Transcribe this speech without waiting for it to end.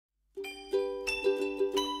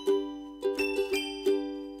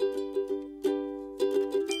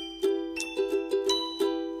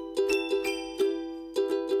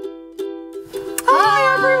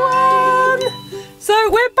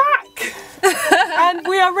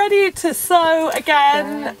we are ready to sew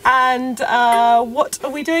again. And what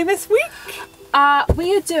are we doing this week?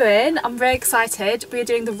 We are doing, I'm very excited, we are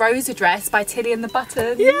doing the Rosa dress by Tilly and the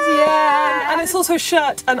Buttons. Yeah! And it's also a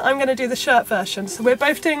shirt, and I'm going to do the shirt version. So we're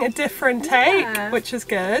both doing a different take, which is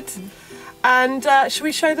good. And should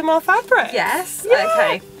we show them our fabric? Yes. Yeah.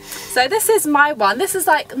 Okay. So this is my one. This is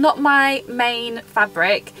like not my main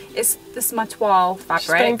fabric. This is my toile fabric.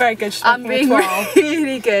 She's being very good. She's I'm being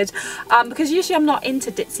really good. Because usually I'm not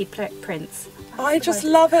into ditzy prints. I just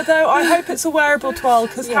love it though. I hope it's a wearable toile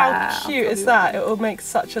because how cute is that? It will make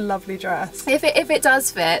such a lovely dress. If it does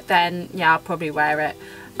fit, then yeah, I'll probably wear it.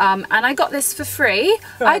 And I got this for free.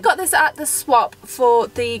 I got this at the swap for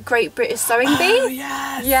the Great British Sewing Bee. Oh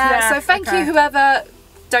yes. Yeah. So thank you whoever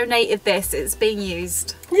donated this. It's being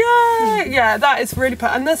used. Yeah, yeah, that is really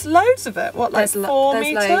and there's loads of it. What, like 4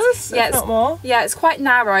 meters? Loads. Yeah, if not more. Yeah, it's quite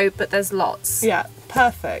narrow, but there's lots. Yeah,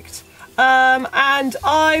 perfect. And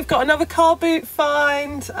I've got another car boot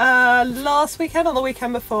find last weekend or the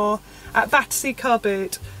weekend before at Battersea Car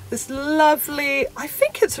Boot. This lovely, I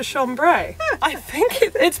think it's a chambray. I think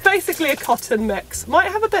it's basically a cotton mix.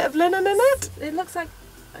 Might have a bit of linen in it. It looks like,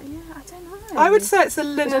 yeah, I don't know. I would say it's a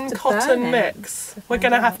linen cotton mix. We're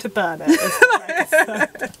going to have to burn it.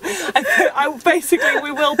 Basically,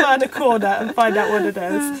 we will burn a corner and find out what it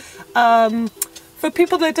is. For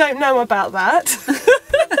people that don't know about that,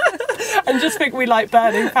 and just think we like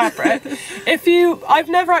burning fabric, I've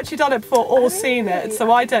never actually done it before or seen it,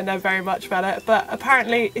 so I don't know very much about it, but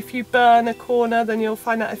apparently if you burn a corner then you'll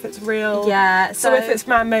find out if it's real. Yeah. So if it's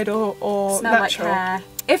man-made or smell natural. Like hair.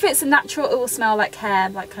 If it's natural, it will smell like hair,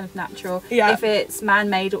 like kind of natural. Yeah. If it's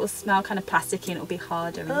man-made, it will smell kind of plasticky and it will be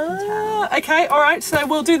harder and you can tell. Okay, alright, so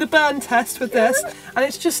we'll do the burn test with this. And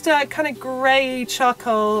it's just kind of grey,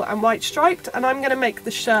 charcoal and white striped. And I'm going to make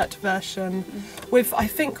the shirt version with, I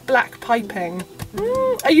think, black piping.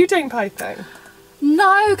 Are you doing piping?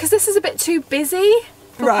 No, because this is a bit too busy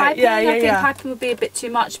for piping. Yeah, I think piping would be a bit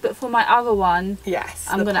too much, but for my other one,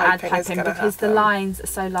 I'm going to add piping because the lines are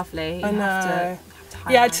so lovely. I know.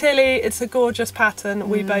 Yeah, Tilly, it's a gorgeous pattern.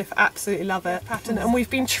 We both absolutely love it. And we've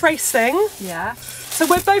been tracing. Yeah. So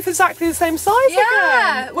we're both exactly the same size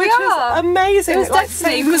again. Which is amazing. It was like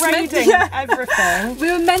definitely grading everything.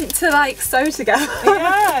 We were meant to like sew together.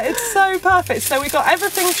 Yeah, it's so perfect. So we got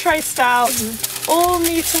everything traced out, all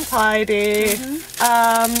neat and tidy.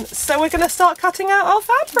 So we're going to start cutting out our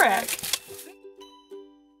fabric.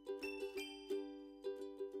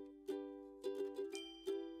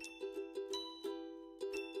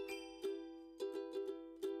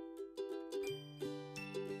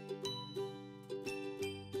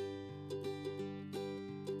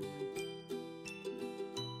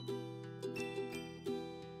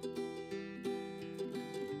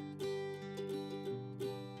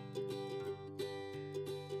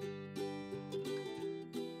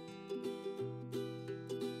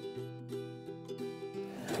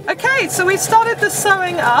 Okay, so we started the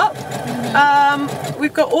sewing up.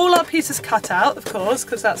 We've got all our pieces cut out, of course,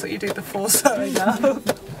 because that's what you do before sewing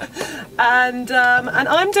up. And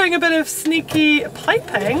I'm doing a bit of sneaky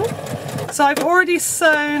piping. So I've already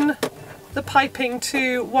sewn the piping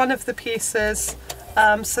to one of the pieces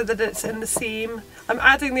so that it's in the seam. I'm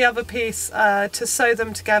adding the other piece to sew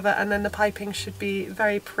them together, and then the piping should be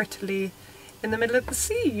very prettily in the middle of the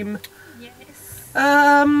seam.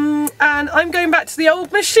 And I'm going back to the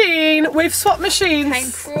old machine. We've swapped machines.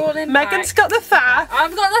 Came crawling Megan's back. got the faff.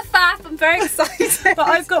 I've got the faff. I'm very excited. But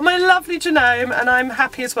I've got my lovely genome, and I'm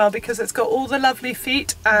happy as well because it's got all the lovely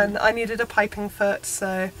feet, and I needed a piping foot,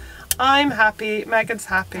 so I'm happy. Megan's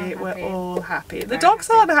happy. We're all happy. The dogs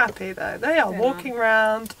aren't happy though. They are walking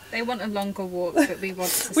around. They want a longer walk, but we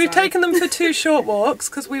want to We've taken them for 2 short walks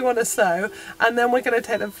because we want to sew, and then we're going to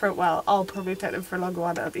take them for, well, I'll probably take them for a longer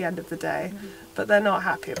one at the end of the day. But they're not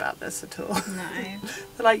happy about this at all. No.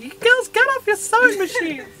 They're like, you girls, get off your sewing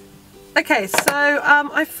machines. Okay, so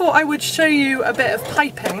I thought I would show you a bit of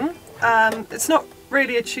piping. It's not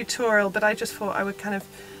really a tutorial, but I just thought I would kind of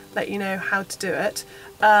let you know how to do it.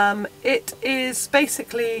 It is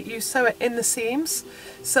basically, you sew it in the seams.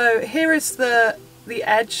 So here is the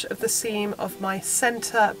edge of the seam of my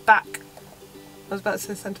centre back. I was about to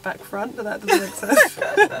say centre back front, but that doesn't make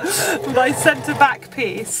sense. My centre back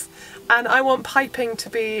piece. And I want piping to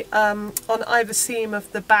be on either seam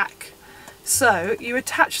of the back. So you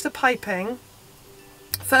attach the piping,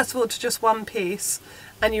 first of all, to just one piece,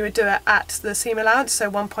 and you would do it at the seam allowance,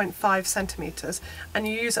 so 1.5 centimetres, and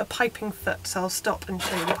you use a piping foot. So I'll stop and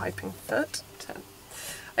show you the piping foot. 10.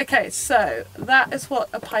 Okay, so that is what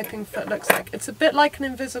a piping foot looks like. It's a bit like an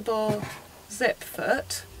invisible zip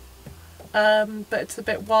foot, but it's a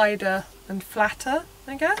bit wider and flatter,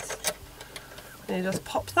 I guess. And you just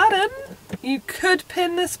pop that in. You could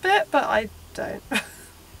pin this bit, but I don't.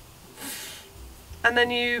 And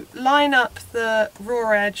then you line up the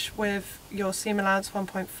raw edge with your seam allowance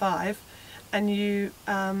 1.5, and you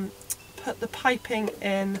put the piping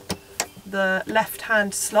in the left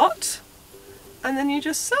hand slot, and then you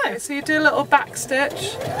just sew. So you do a little back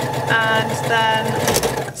stitch and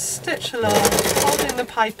then stitch along, holding the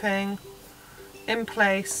piping in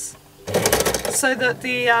place so that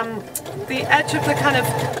the edge of the kind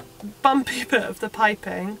of bumpy bit of the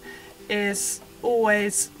piping is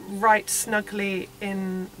always right snugly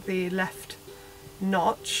in the left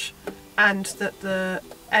notch, and that the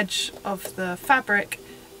edge of the fabric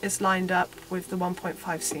is lined up with the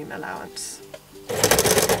 1.5 seam allowance.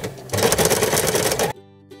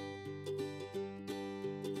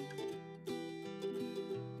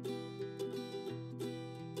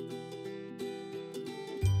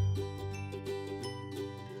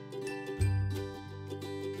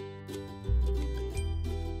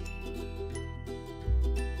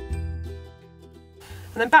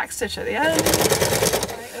 And then back stitch at the end,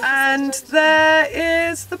 and there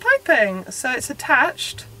is the piping. So it's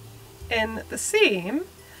attached in the seam,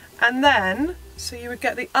 and then so you would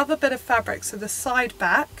get the other bit of fabric, so the side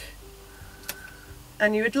back,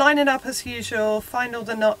 and you would line it up as usual, find all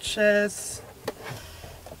the notches,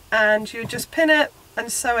 and you would just pin it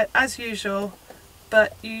and sew it as usual,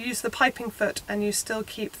 but you use the piping foot and you still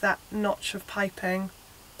keep that notch of piping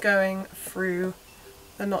going through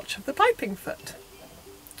the notch of the piping foot.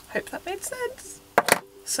 Hope that made sense.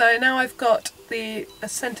 So now I've got the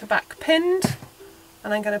centre back pinned,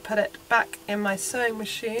 and I'm going to put it back in my sewing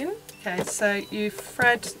machine. Okay, so you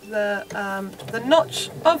thread the notch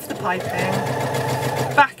of the piping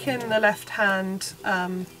back in the left hand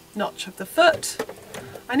notch of the foot.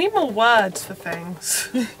 I need more words for things.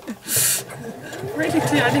 Really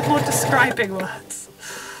do, I need more describing words.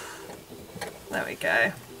 There we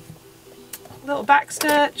go. Little back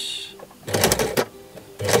stitch.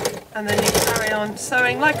 And then you carry on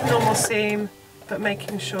sewing like a normal seam, but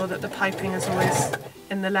making sure that the piping is always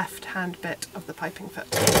in the left hand bit of the piping foot.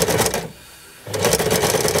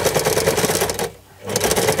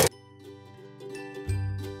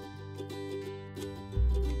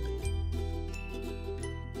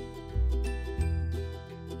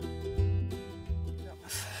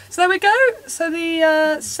 So there we go. So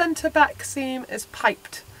the centre back seam is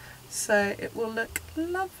piped, so it will look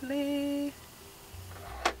lovely.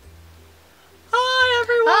 Hi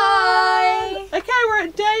everyone! Hi! Okay, we're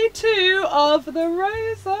at day 2 of the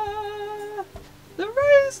Rosa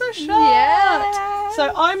shirt. Yeah.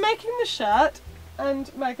 So I'm making the shirt and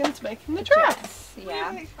Megan's making the dress.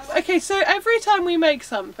 Yeah. Okay, so every time we make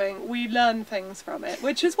something, we learn things from it,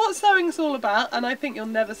 which is what sewing's all about, and I think you'll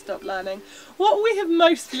never stop learning. What we have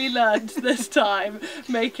mostly learned this time,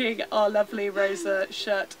 making our lovely Rosa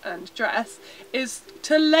shirt and dress, is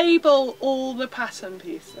to label all the pattern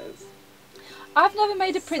pieces. I've never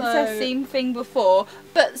made a princess seam thing before,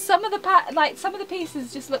 but some of the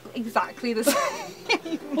pieces just look exactly the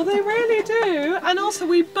same. Well, they really do, and also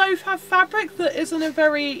we both have fabric that isn't a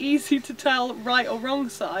very easy to tell right or wrong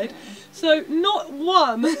side. So not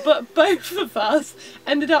one, but both of us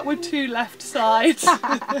ended up with 2 left sides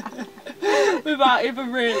without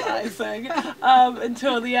even realising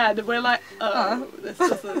until the end. And we're like, oh, this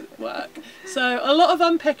doesn't work. So a lot of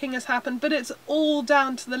unpicking has happened, but it's all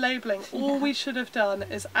down to the labelling. All we should have done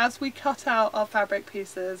is, as we cut out our fabric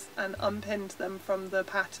pieces and unpinned them from the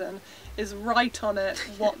pattern, is write on it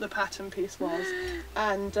what the pattern piece was,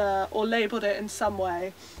 and or labelled it in some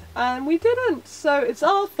way. And we didn't, so it's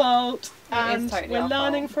our fault, and totally we're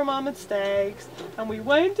learning from our mistakes, and we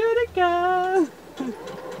won't do it again.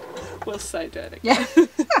 We'll so do it again.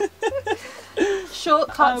 Yeah.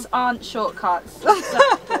 Shortcuts aren't shortcuts.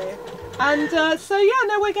 Exactly. And so yeah,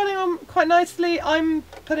 no, we're getting on quite nicely. I'm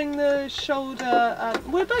putting the shoulder,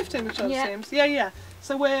 we're both doing the shoulder seams. Yeah.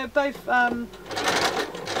 So we're both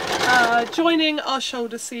joining our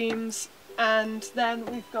shoulder seams, and then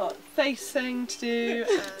we've got facing to do.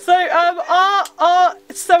 So our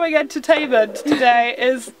sewing entertainment today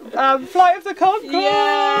is Flight of the Conchords.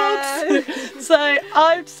 Yeah. So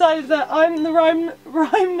I've decided that I'm the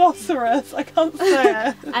rhinoceros. I can't say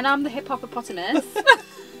it. And I'm the hippopotamus.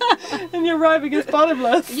 And your rhyming is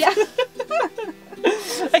bottomless. Yeah.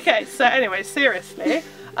 Okay, so anyway, seriously.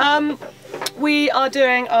 We are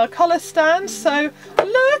doing our collar stand, so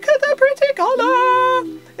look at the pretty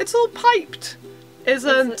collar! It's all piped.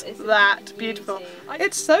 Isn't that beautiful?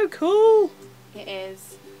 It's so cool. It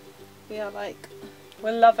is. We are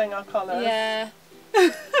we're loving our collars. Yeah.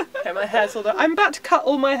 Okay, my hair's all done. I'm about to cut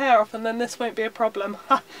all my hair off and then this won't be a problem.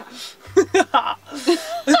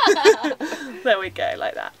 There we go,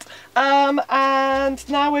 like that. And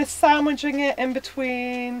now we're sandwiching it in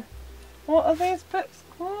between, what are these bits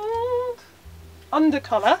called?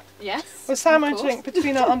 Undercollar. Yes. We're sandwiching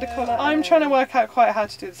between our undercollar. I'm trying to work out quite how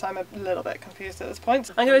to do this. I'm a little bit confused at this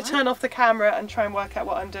point. I'm going to turn off the camera and try and work out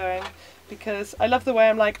what I'm doing because I love the way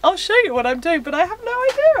I'm like, I'll show you what I'm doing, but I have no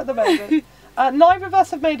idea at the moment. Neither of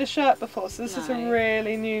us have made a shirt before, so this is a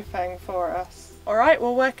really new thing for us. Alright,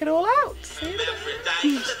 we'll work it all out. See you in a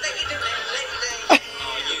minute.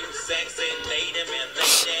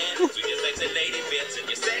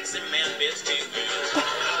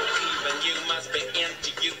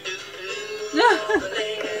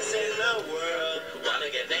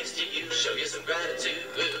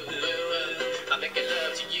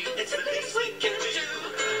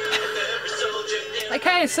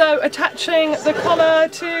 Okay, so attaching the collar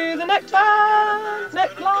to the neckline.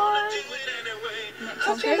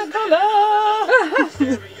 Touching the collar.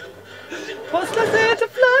 What's the to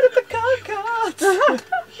flood of the carcass?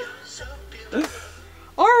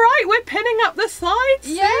 Alright, we're pinning up the sides.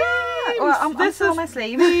 Yeah. Well, I'm still on my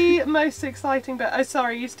sleeve. The most exciting bit. Oh,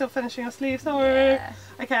 sorry, you're still finishing your sleeves. Sorry. Yeah.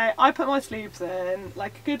 Okay, I put my sleeves in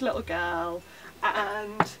like a good little girl,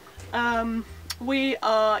 and we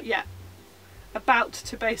are about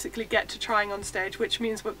to basically get to trying on stage, which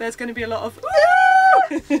means there's going to be a lot of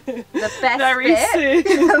the best very bit.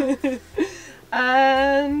 soon.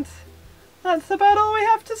 And that's about all we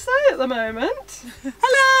have to say at the moment. Hello!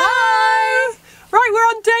 Hi! Right, we're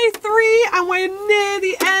on day 3 and we're near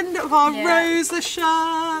the end of our Rosa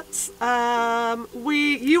shirts.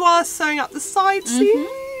 You are sewing up the side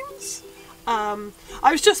seams.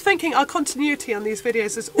 I was just thinking our continuity on these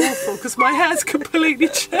videos is awful because my hair's completely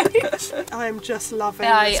changed. I'm just loving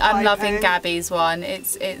this I'm loving Gabby's one.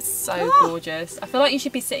 It's so gorgeous. I feel like you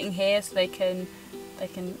should be sitting here so they can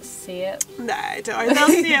see it. No, don't worry, they'll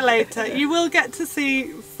see it later. You will get to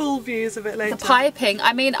see full views of it later. The piping,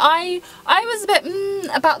 I mean, I was a bit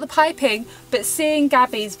about the piping, but seeing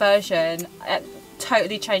Gabby's version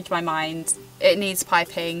totally changed my mind. It needs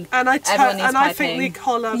piping. And I think the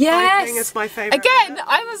collar piping is my favourite. Again,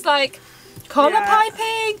 I was like, collar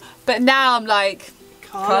piping, but now I'm like,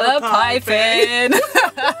 collar piping.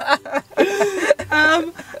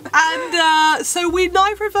 So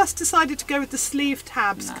neither of us decided to go with the sleeve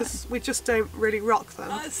tabs because we just don't really rock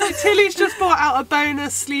them. So Tilly's just brought out a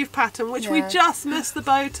bonus sleeve pattern, which we just missed the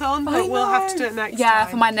boat on, but we'll have to do it next time. Yeah,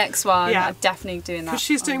 for my next one, I'm definitely doing that. Because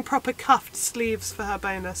she's doing proper cuffed sleeves for her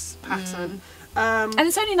bonus pattern. And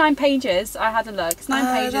it's only 9 pages. I had a look. It's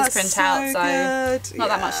 9 pages print out, so not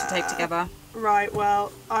that much to take together. Right,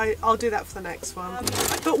 well, I'll do that for the next one.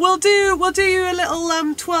 But we'll do you a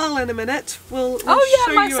little twirl in a minute. We'll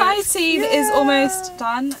show my you side seam is almost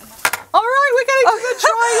done. All right, we're getting to the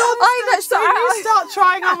try on. So you start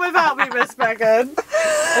trying on without me, Miss Megan.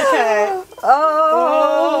 Okay.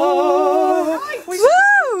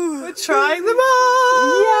 We're trying them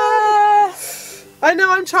on. Yeah. I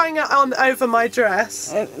know I'm trying it on over my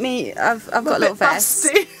dress. I've got a little vest.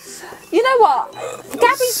 Busty. You know what?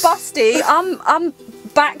 Gabby's busty. I'm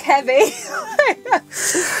back heavy.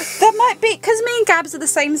 There might be, because me and Gabs are the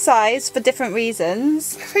same size for different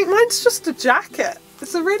reasons. I think mine's just a jacket.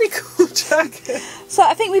 It's a really cool jacket. So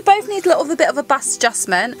I think we both need a bit of a bust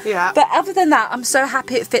adjustment. Yeah. But other than that, I'm so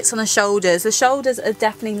happy it fits on the shoulders. The shoulders are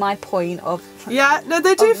definitely my point of... Yeah, no,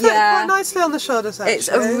 they do fit quite nicely on the shoulders, actually. It's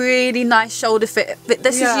a really nice shoulder fit. But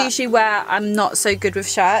this is usually where I'm not so good with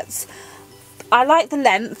shirts. I like the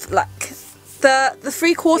length, like the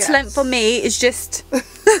 3/4 length for me is just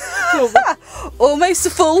almost a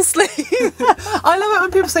full sleeve. I love it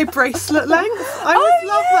when people say bracelet length. I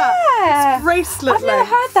love that. It's bracelet length. I've never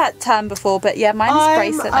heard that term before, but yeah, mine is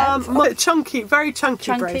bracelet length. Chunky, very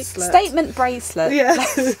chunky bracelet. Statement bracelet. Yeah.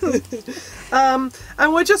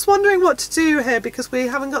 And we're just wondering what to do here because we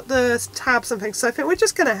haven't got the tabs and things, so I think we're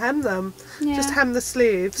just going to hem them. Yeah. Just hem the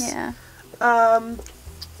sleeves. Yeah.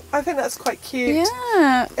 I think that's quite cute.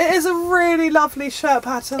 Yeah. It is a really lovely shirt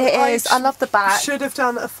pattern. It is. I love the back. Should have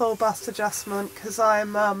done a full bust adjustment because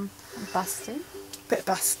I'm busty. Bit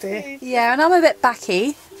busty. Yeah, and I'm a bit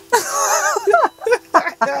backy.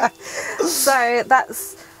 So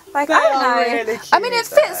that's like I don't know. Really cute, I mean, it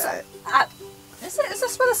fits. Is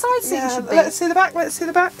this where the side seam should be? Let's see the back. Let's see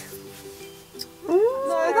the back.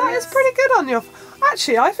 No, that is pretty good on your.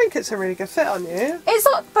 Actually, I think it's a really good fit on you. It's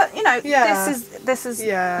not, but you know, this is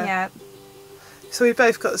yeah. So we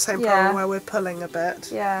both got the same problem where we're pulling a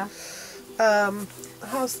bit. Yeah.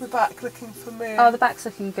 How's the back looking for me? Oh, the back's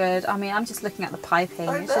looking good. I mean, I'm just looking at the piping.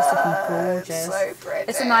 It's just looking gorgeous. So pretty.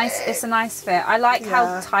 It's a nice fit. I like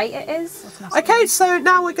how tight it is. Okay, so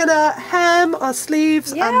now we're gonna hem our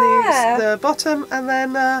sleeves and the bottom, and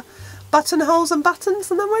then buttonholes and buttons,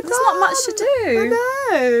 and then we're done. There's not much to do. I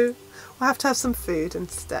know. We'll have to have some food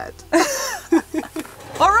instead.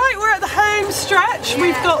 Alright, we're at the home stretch. Yeah.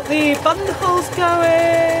 We've got the buttonholes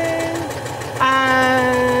going,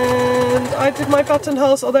 and I did my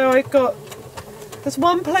buttonholes, although there's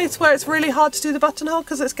one place where it's really hard to do the buttonhole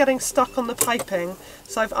because it's getting stuck on the piping,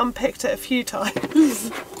 so I've unpicked it a few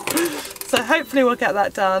times. So hopefully we'll get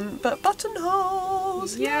that done. But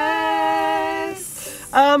buttonholes, yes!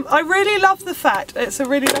 I really love the fact, it's a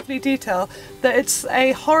really lovely detail, that it's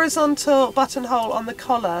a horizontal buttonhole on the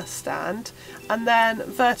collar stand and then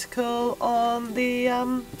vertical on the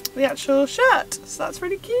actual shirt. So that's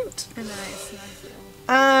really cute. Nice.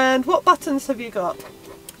 And what buttons have you got?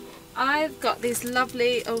 I've got these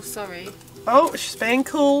lovely, oh sorry. Oh, she's being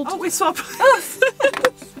called. Oh, we swap. So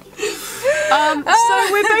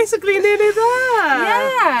we're basically nearly there.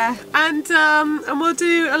 Yeah. And we'll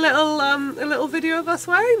do a little video of us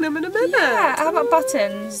wearing them in a minute. Yeah. How about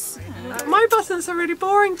buttons? My buttons are really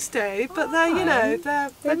boring today, but they're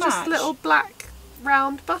they're just little black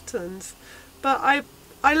round buttons. But I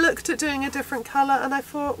looked at doing a different colour and I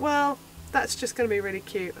thought, well, that's just going to be really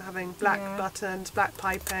cute, having black buttons, black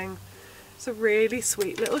piping. It's a really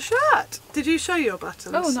sweet little shirt. Did you show your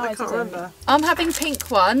buttons? Oh no, I can't remember. I'm having pink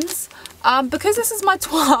ones. Because this is my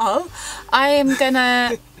toile, I am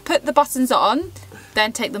gonna put the buttons on,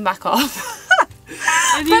 then take them back off.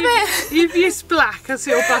 And you've used black as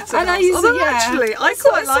your button. And I use actually, I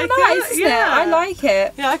quite like it. Yeah, I like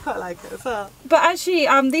it. Yeah, I quite like it as well. But actually,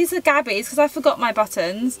 these are Gabby's because I forgot my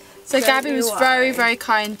buttons. So Gabby was very, very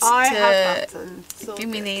kind to give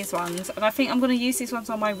me these ones, and I think I'm going to use these ones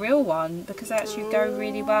on my real one because they actually go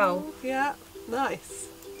really well. Yeah, nice.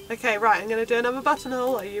 Okay, right, I'm going to do another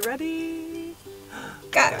buttonhole. Are you ready?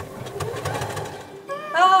 Go.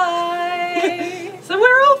 Hi. So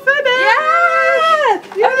we're all finished. Yeah.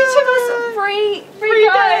 Only took us three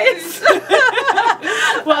days.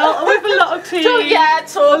 Well, with a lot of tea. Talking. A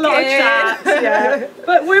lot of chat. Yeah.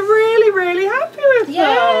 But we're really, really happy with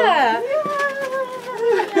them.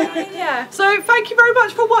 Yeah. So thank you very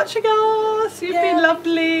much for watching us. You've been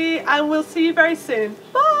lovely, and we'll see you very soon.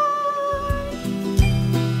 Bye.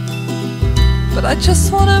 But I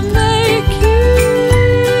just want to make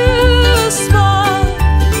you smile.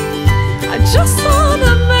 I just want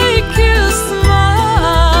to make you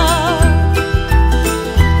smile.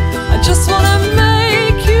 I just want to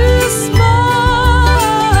make you smile.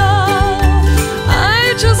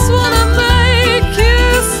 I just want to make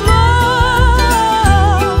you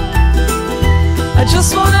smile. I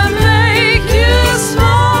just want to make you smile.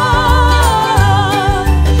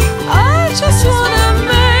 I just want to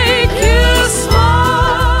make you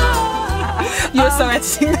smile. You're so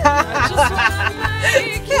editing that.